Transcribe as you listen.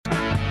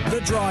The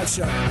Drive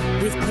Show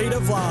with Peter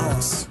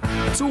Vlahos.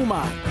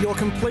 Toolmart, your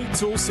complete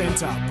tool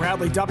centre.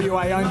 Proudly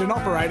WA owned and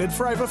operated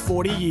for over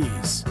 40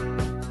 years.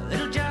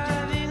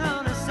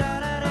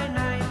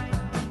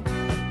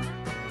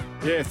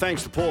 Yeah,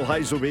 thanks to Paul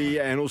Hazelby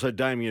and also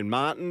Damien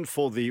Martin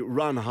for the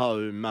run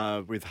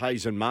home with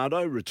Hayes and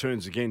Mardo.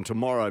 Returns again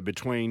tomorrow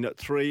between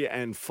 3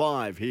 and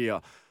 5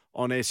 here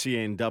on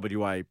SEN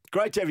WA.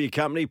 Great to have your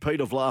company.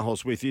 Peter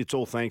Vlahos with you. It's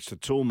all thanks to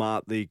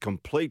Toolmart, the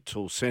complete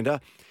tool centre,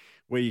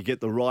 where you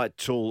get the right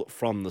tool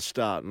from the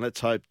start. And let's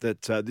hope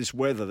that this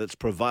weather that's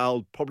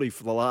prevailed probably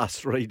for the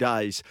last 3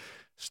 days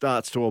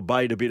starts to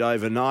abate a bit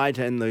overnight,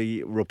 and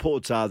the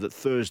reports are that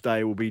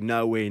Thursday will be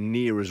nowhere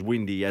near as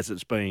windy as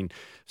it's been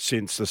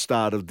since the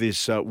start of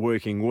this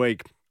working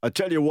week. I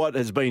tell you what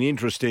has been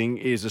interesting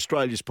is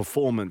Australia's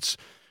performance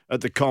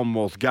at the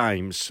Commonwealth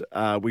Games.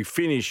 We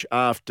finish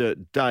after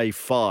day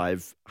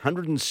 5,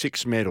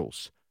 106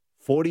 medals,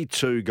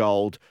 42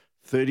 gold,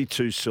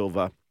 32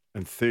 silver,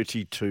 and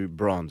 32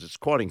 bronze. It's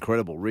quite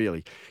incredible,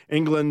 really.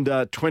 England,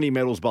 20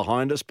 medals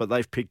behind us, but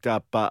they've picked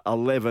up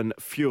 11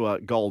 fewer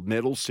gold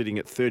medals, sitting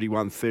at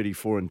 31,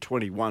 34 and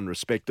 21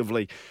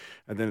 respectively.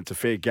 And then it's a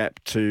fair gap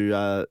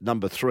to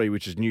number 3,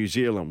 which is New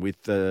Zealand,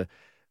 with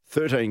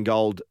 13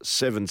 gold,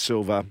 7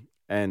 silver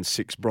and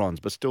 6 bronze.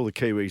 But still the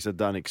Kiwis have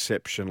done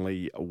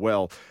exceptionally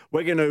well.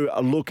 We're going to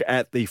look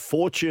at the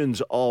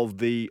fortunes of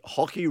the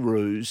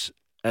Hockeyroos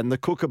and the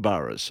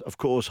Kookaburras. Of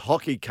course,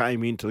 hockey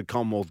came into the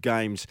Commonwealth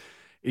Games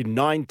in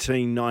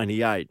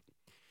 1998.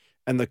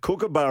 And the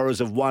Kookaburras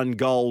have won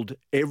gold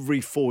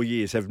every 4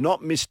 years, have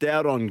not missed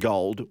out on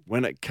gold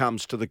when it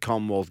comes to the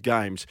Commonwealth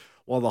Games,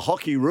 while the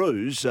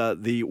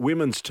Hockeyroos, the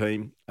women's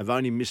team, have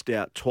only missed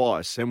out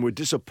twice and were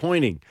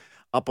disappointing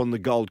up on the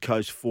Gold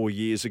Coast 4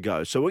 years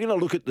ago. So we're going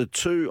to look at the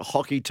two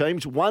hockey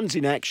teams. One's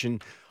in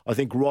action, I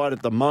think, right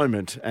at the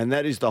moment, and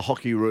that is the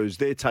Hockeyroos.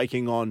 They're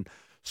taking on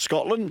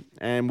Scotland,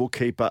 and we'll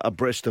keep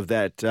abreast of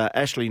that.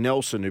 Ashley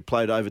Nelson, who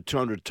played over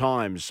 200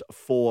 times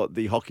for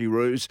the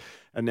Hockeyroos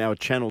and now a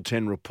Channel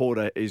 10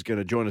 reporter, is going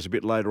to join us a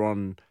bit later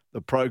on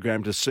the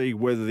program to see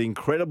whether the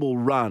incredible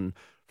run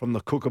from the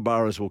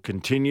Kookaburras will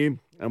continue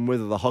and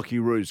whether the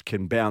Hockeyroos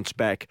can bounce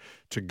back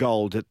to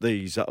gold at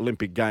these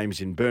Olympic Games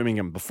in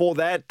Birmingham. Before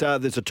that,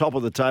 there's a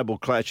top-of-the-table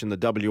clash in the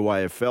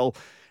WAFL.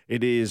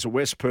 It is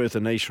West Perth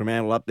and East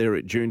Fremantle up there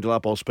at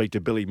Joondalup. I'll speak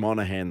to Billy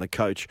Monaghan, the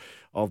coach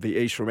of the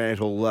East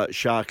Fremantle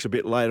Sharks, a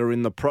bit later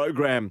in the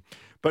program.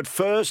 But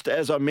first,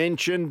 as I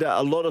mentioned,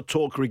 a lot of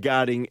talk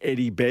regarding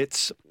Eddie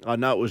Betts. I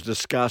know it was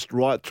discussed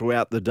right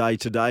throughout the day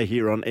today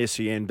here on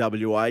SEN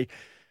WA.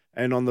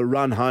 And on the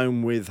run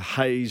home with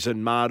Hayes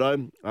and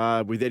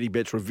Mardo, with Eddie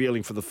Betts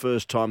revealing for the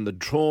first time the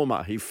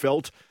trauma he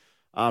felt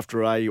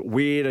after a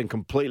weird and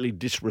completely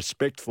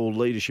disrespectful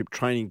leadership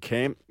training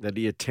camp that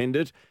he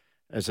attended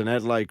as an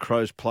Adelaide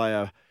Crows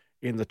player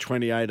in the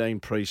 2018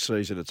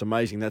 pre-season. It's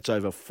amazing that's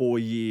over 4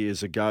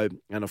 years ago.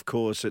 And, of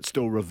course, it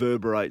still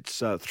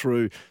reverberates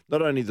through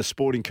not only the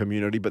sporting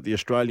community but the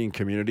Australian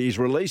community. He's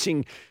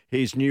releasing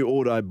his new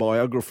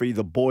autobiography,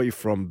 The Boy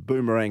from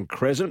Boomerang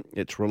Crescent.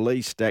 It's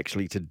released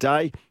actually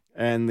today.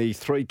 And the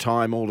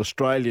 3-time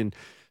All-Australian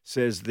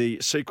says the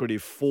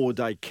secretive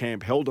 4-day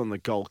camp held on the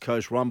Gold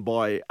Coast, run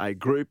by a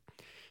group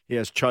he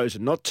has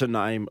chosen not to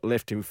name,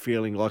 left him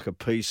feeling like a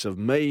piece of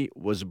me,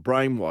 was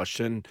brainwashed.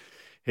 And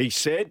he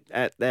said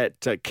at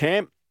that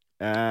camp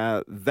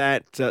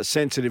that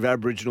sensitive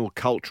Aboriginal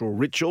cultural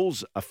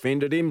rituals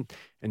offended him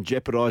and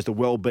jeopardised the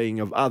well-being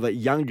of other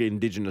younger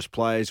Indigenous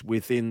players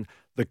within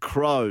the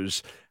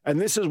Crows.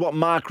 And this is what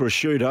Mark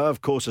Rashuda,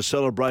 of course, a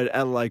celebrated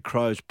Adelaide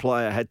Crows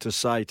player, had to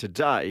say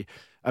today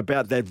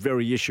about that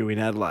very issue in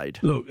Adelaide.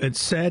 Look, it's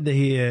sad to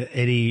hear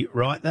Eddie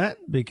write that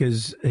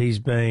because he's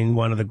been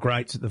one of the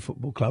greats at the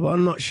football club.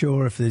 I'm not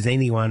sure if there's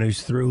anyone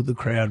who's thrilled the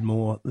crowd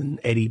more than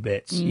Eddie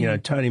Betts. You know,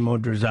 Tony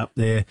Modra's up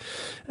there,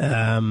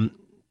 and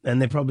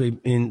they're probably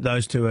in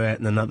those two are out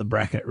in another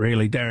bracket,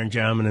 really. Darren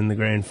Jarman in the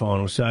grand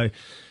final. So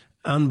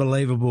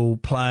unbelievable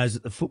players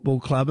at the football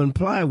club, and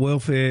player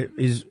welfare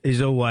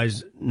is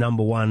always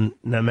number one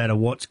no matter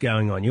what's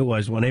going on. You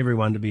always want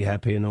everyone to be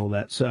happy and all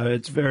that. So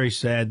it's very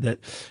sad that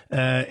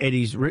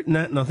Eddie's written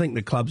that, and I think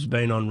the club's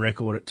been on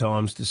record at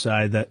times to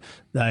say that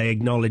they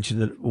acknowledge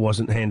that it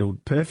wasn't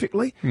handled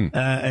perfectly.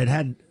 It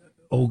had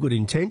all good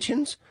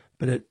intentions,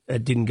 but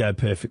it didn't go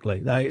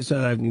perfectly.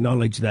 So they've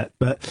acknowledged that.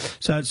 But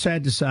so it's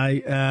sad to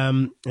say,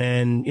 and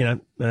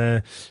you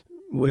know,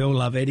 we all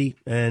love Eddie,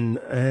 and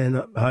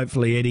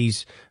hopefully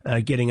Eddie's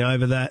getting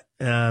over that.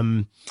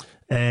 And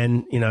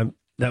you know,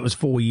 that was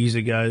 4 years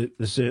ago.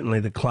 Certainly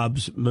the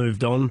club's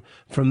moved on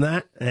from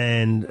that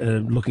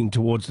and looking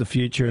towards the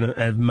future, and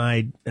have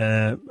made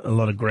a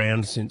lot of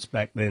ground since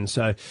back then.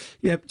 So,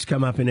 yep, it's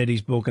come up in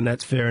Eddie's book, and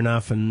that's fair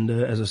enough. And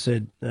as I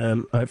said,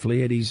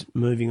 hopefully Eddie's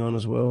moving on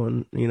as well,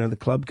 and you know the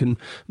club can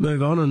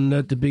move on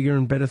and to bigger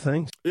and better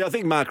things. Yeah, I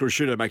think Mark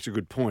Rashuda makes a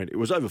good point. It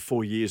was over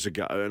 4 years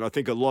ago, and I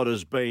think a lot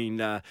has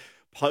been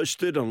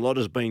posted and a lot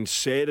has been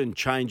said, and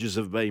changes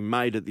have been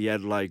made at the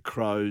Adelaide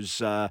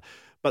Crows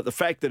But the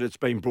fact that it's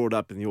been brought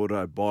up in the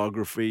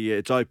autobiography,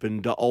 it's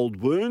opened old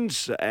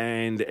wounds,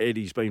 and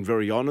Eddie's been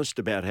very honest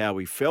about how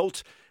he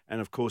felt. And,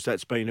 of course,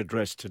 that's been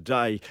addressed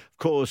today. Of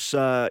course,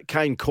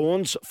 Kane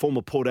Cornes,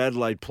 former Port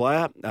Adelaide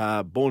player,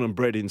 born and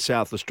bred in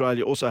South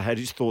Australia, also had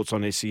his thoughts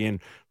on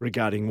SEN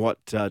regarding what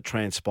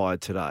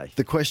transpired today.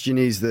 The question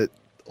is that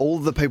all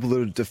of the people that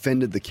have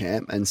defended the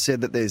camp and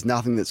said that there's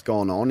nothing that's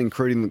gone on,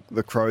 including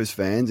the Crows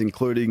fans,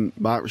 including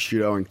Mark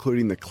Ricciuto,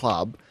 including the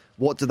club,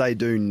 what do they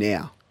do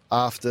now?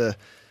 After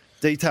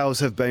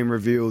details have been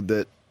revealed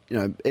that,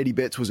 Eddie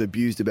Betts was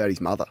abused about his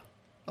mother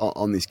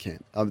on this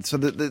camp. So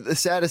the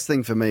saddest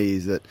thing for me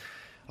is that,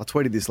 I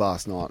tweeted this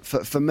last night,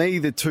 for me,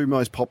 the two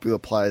most popular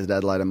players at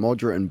Adelaide are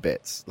Modra and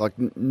Betts. Like,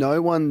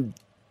 no one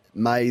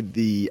made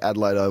the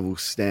Adelaide Oval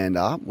stand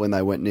up when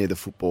they went near the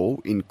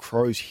football in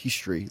Crows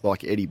history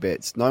like Eddie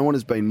Betts. No one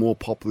has been more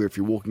popular. If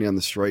you're walking down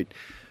the street,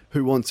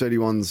 who wants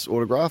anyone's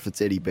autograph?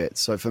 It's Eddie Betts.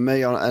 So for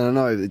me, and I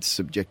know it's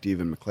subjective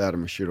and McLeod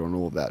and Ricciuto and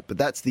all of that, but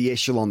that's the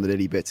echelon that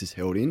Eddie Betts is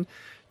held in.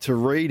 To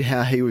read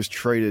how he was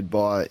treated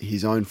by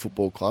his own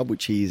football club,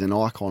 which he is an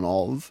icon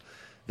of,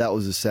 that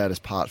was the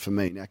saddest part for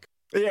me. Now,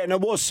 yeah, and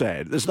it was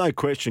sad. There's no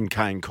question,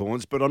 Kane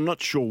Cornes, but I'm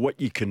not sure what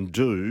you can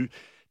do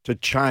to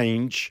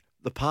change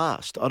the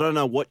past. I don't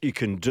know what you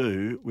can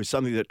do with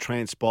something that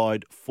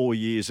transpired 4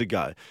 years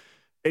ago.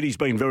 Eddie's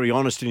been very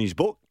honest in his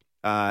book.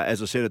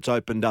 As I said, it's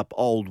opened up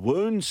old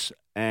wounds,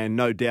 and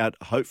no doubt,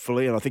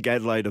 hopefully, and I think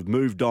Adelaide have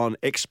moved on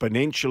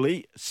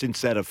exponentially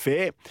since that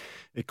affair.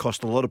 It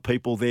cost a lot of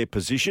people their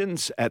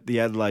positions at the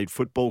Adelaide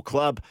Football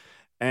Club,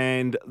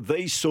 and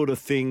these sort of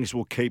things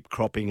will keep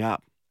cropping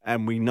up.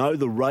 And we know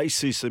the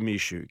racism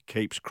issue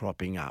keeps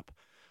cropping up.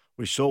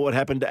 We saw what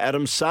happened to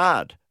Adam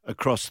Sard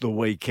across the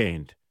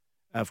weekend.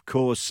 Of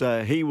course,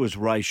 he was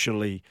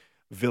racially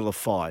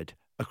vilified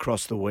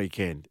across the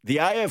weekend. The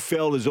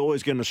AFL is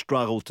always going to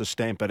struggle to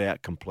stamp it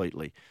out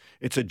completely.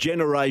 It's a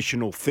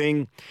generational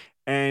thing,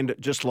 and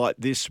just like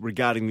this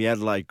regarding the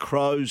Adelaide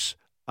Crows,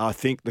 I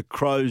think the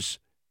Crows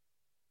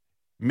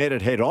met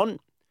it head on,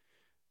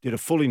 did a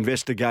full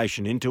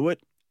investigation into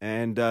it,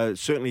 and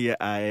certainly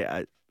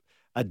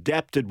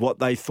adapted what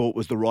they thought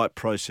was the right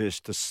process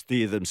to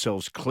steer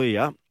themselves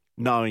clear,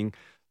 knowing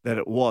that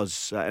it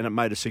was, and it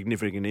made a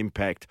significant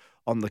impact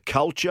on the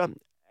culture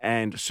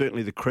and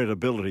certainly the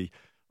credibility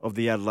of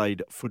the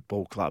Adelaide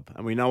Football Club.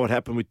 And we know what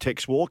happened with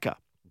Tex Walker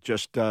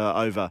just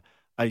over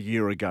a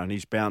year ago, and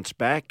he's bounced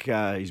back.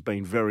 He's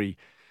been very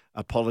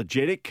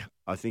apologetic.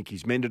 I think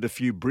he's mended a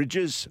few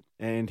bridges,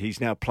 and he's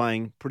now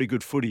playing pretty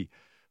good footy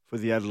for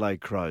the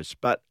Adelaide Crows.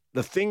 But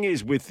the thing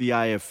is with the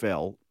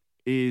AFL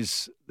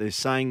is they're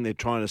saying they're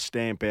trying to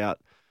stamp out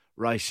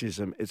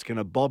racism. It's going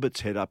to bob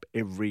its head up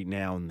every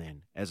now and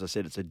then. As I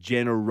said, it's a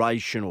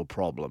generational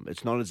problem.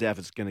 It's not as if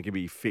it's going to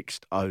be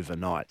fixed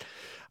overnight.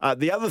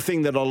 The other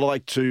thing that I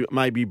like to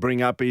maybe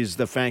bring up is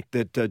the fact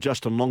that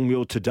Justin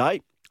Longmuir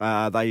today,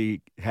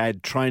 they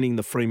had training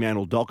the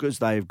Fremantle Dockers.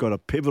 They've got a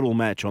pivotal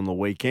match on the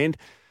weekend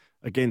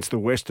against the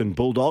Western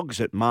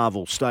Bulldogs at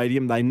Marvel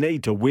Stadium. They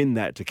need to win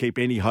that to keep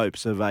any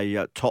hopes of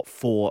a top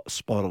four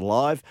spot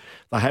alive.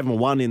 They haven't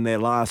won in their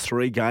last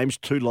 3 games,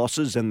 2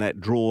 losses and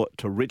that draw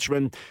to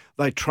Richmond.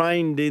 They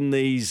trained in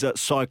these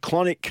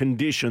cyclonic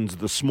conditions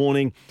this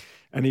morning,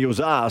 and he was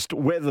asked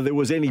whether there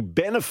was any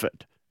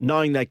benefit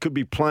knowing they could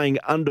be playing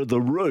under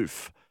the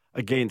roof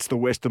against the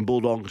Western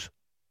Bulldogs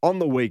on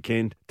the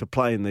weekend to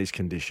play in these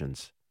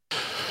conditions.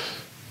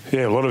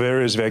 Yeah, a lot of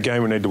areas of our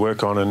game we need to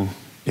work on, and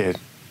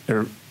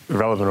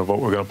irrelevant of what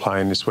we're going to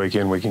play in this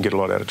weekend, we can get a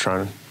lot out of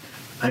training.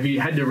 Have you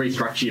had to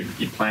restructure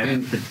your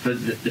planning for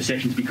the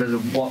sessions because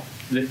of what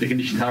the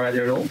conditions are out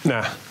there at all?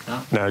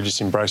 No,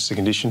 just embrace the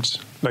conditions.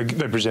 They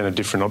present a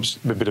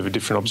bit of a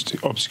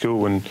different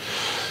obstacle and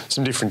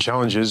some different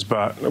challenges,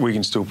 but we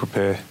can still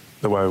prepare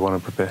the way we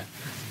want to prepare.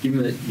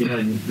 Given that you're not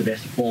in the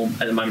best form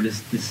at the moment,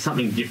 does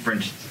something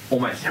different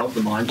almost help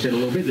the mindset a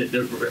little bit, that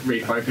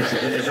refocus?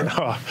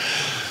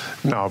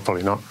 No,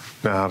 probably not.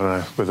 No, I don't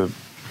know whether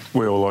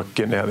we all like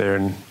getting out there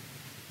and,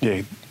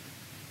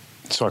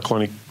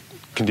 cyclonic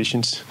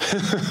conditions.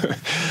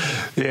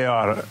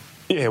 We'll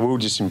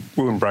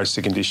embrace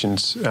the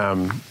conditions.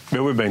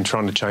 We've been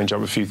trying to change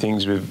up a few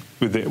things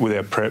with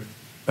our prep,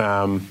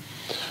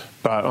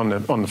 but on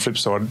the flip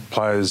side,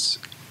 players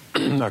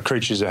are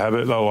creatures of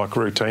habit. They like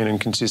routine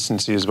and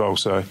consistency as well.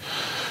 So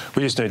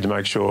we just need to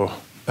make sure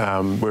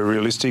we're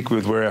realistic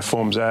with where our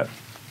form's at.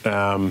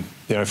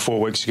 4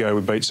 weeks ago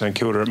we beat St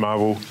Kilda at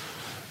Marvel.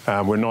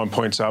 We're 9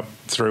 points up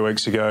 3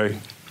 weeks ago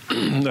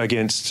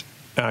against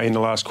in the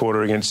last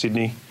quarter against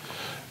Sydney.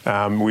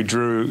 We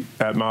drew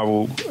at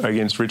Marvel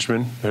against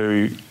Richmond,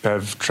 who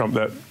have trumped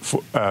that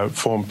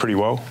form pretty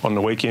well on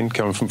the weekend,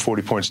 coming from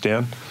 40 points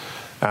down.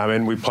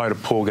 And we played a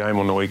poor game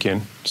on the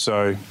weekend.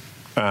 So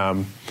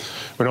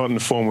we're not in the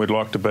form we'd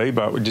like to be,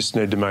 but we just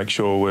need to make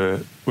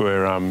sure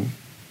we're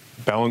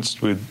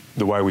balanced with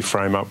the way we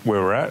frame up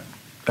where we're at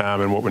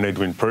and what we need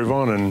to improve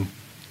on. And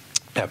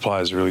our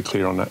players are really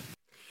clear on that.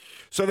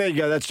 So there you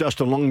go. That's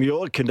Justin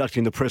Longmuir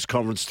conducting the press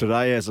conference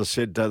today. As I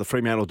said, the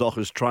Fremantle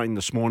Dockers trained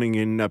this morning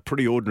in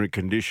pretty ordinary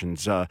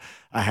conditions. A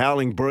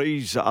howling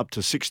breeze up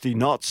to 60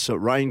 knots.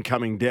 Rain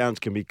coming down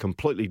can be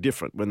completely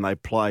different when they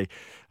play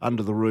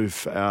under the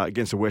roof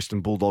against the Western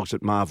Bulldogs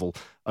at Marvel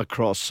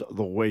across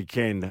the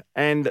weekend.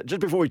 And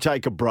just before we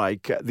take a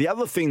break, the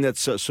other thing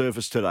that's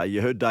surfaced today,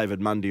 you heard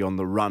David Mundy on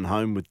the run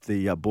home with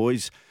the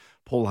boys,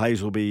 Paul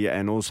Hasleby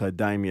and also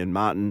Damien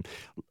Martin.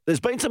 There's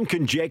been some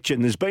conjecture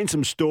and there's been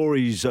some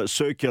stories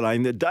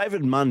circulating that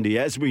David Mundy,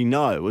 as we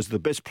know, was the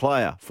best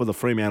player for the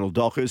Fremantle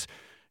Dockers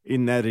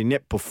in that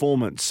inept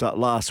performance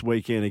last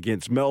weekend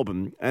against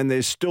Melbourne. And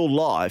there's still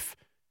life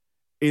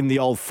in the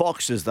old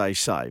fox, as they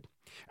say.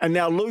 And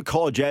now Luke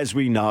Hodge, as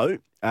we know,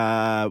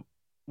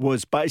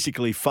 was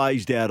basically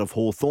phased out of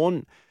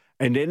Hawthorn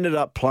and ended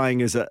up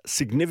playing as a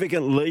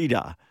significant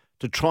leader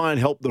to try and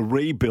help the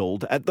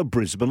rebuild at the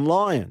Brisbane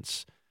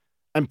Lions.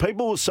 And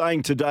people were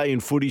saying today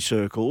in footy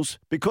circles,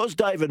 because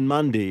David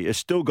Mundy has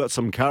still got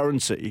some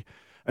currency,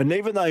 and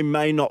even though he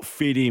may not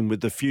fit in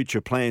with the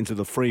future plans of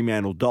the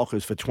Fremantle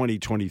Dockers for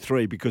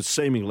 2023, because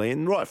seemingly,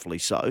 and rightfully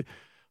so,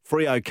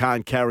 Freo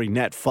can't carry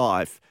Nat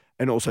Fyfe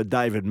and also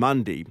David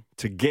Mundy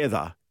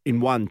together in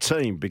one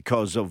team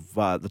because of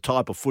the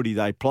type of footy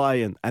they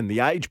play and the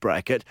age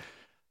bracket,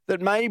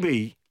 that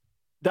maybe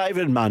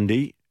David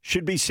Mundy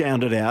should be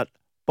sounded out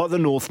by the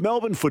North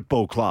Melbourne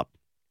Football Club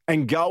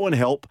and go and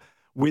help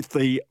with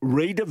the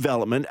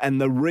redevelopment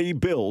and the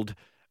rebuild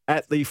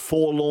at the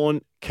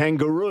forlorn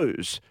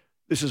Kangaroos.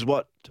 This is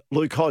what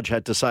Luke Hodge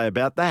had to say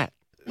about that.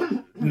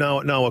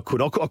 No, I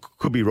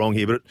could be wrong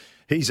here, but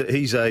he's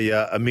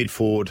a mid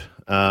forward.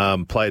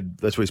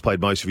 That's where he's played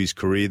most of his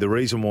career. The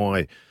reason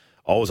why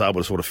I was able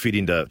to sort of fit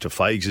into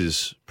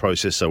Fages'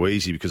 process so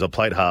easy, because I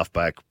played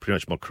halfback pretty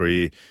much my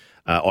career.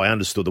 I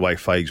understood the way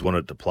Fages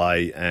wanted to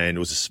play, and it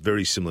was a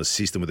very similar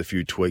system with a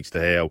few tweaks to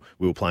how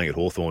we were playing at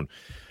Hawthorn.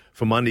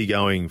 For Mundy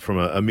going from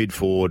a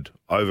mid-forward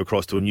over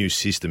across to a new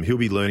system, he'll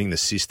be learning the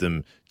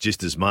system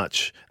just as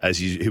much as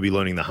he'll be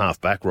learning the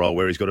half-back role,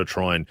 where he's got to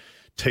try and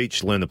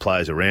learn the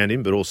players around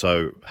him, but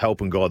also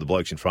help and guide the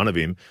blokes in front of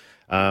him.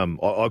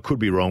 I could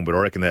be wrong, but I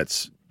reckon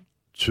that's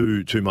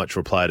too much for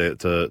a player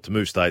to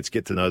move states,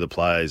 get to know the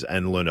players,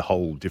 and learn a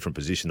whole different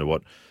position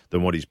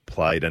than what he's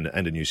played and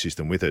a new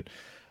system with it.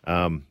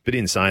 But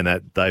in saying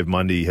that, Dave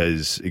Mundy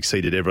has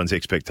exceeded everyone's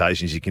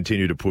expectations. He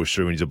continued to push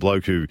through, and he's a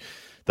bloke who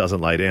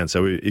doesn't lay down.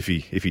 So if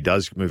he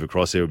does move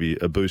across, there will be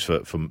a boost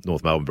for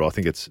North Melbourne, but I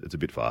think it's a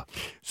bit far.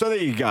 So there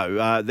you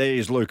go.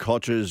 There's Luke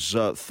Hodge's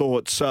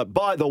thoughts.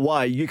 By the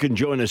way, you can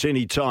join us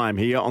anytime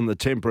here on the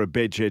Tempera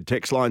Bedshed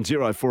text line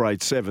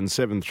 0487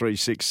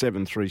 736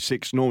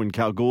 736. Norman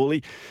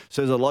Kalgoorlie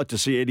says, I'd like to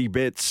see Eddie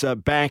Betts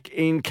back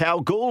in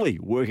Kalgoorlie,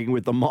 working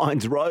with the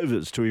Mines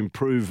Rovers to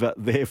improve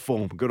their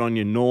form. Good on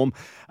you, Norm.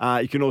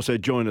 You can also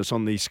join us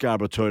on the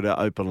Scarborough Toyota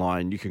open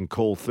line. You can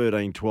call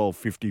 13 12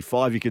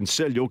 55. You can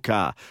sell your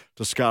car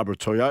to Scarborough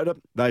Toyota.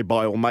 They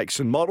buy all makes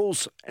and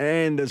models,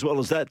 and as well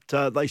as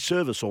that, they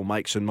service all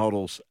makes and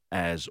models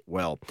as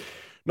well.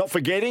 Not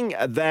forgetting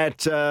that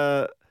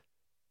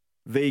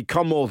the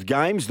Commonwealth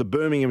Games, the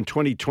Birmingham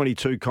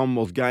 2022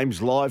 Commonwealth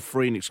Games, live,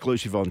 free and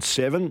exclusive on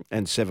 7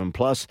 and 7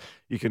 Plus.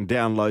 You can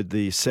download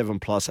the 7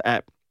 Plus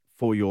app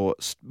for your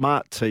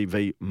smart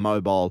TV,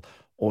 mobile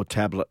or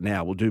tablet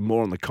now. We'll do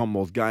more on the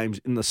Commonwealth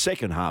Games in the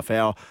second half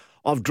hour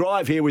of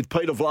Drive here with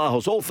Peter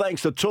Vlahos. All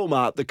thanks to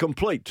Toolmart, the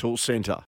complete tool centre.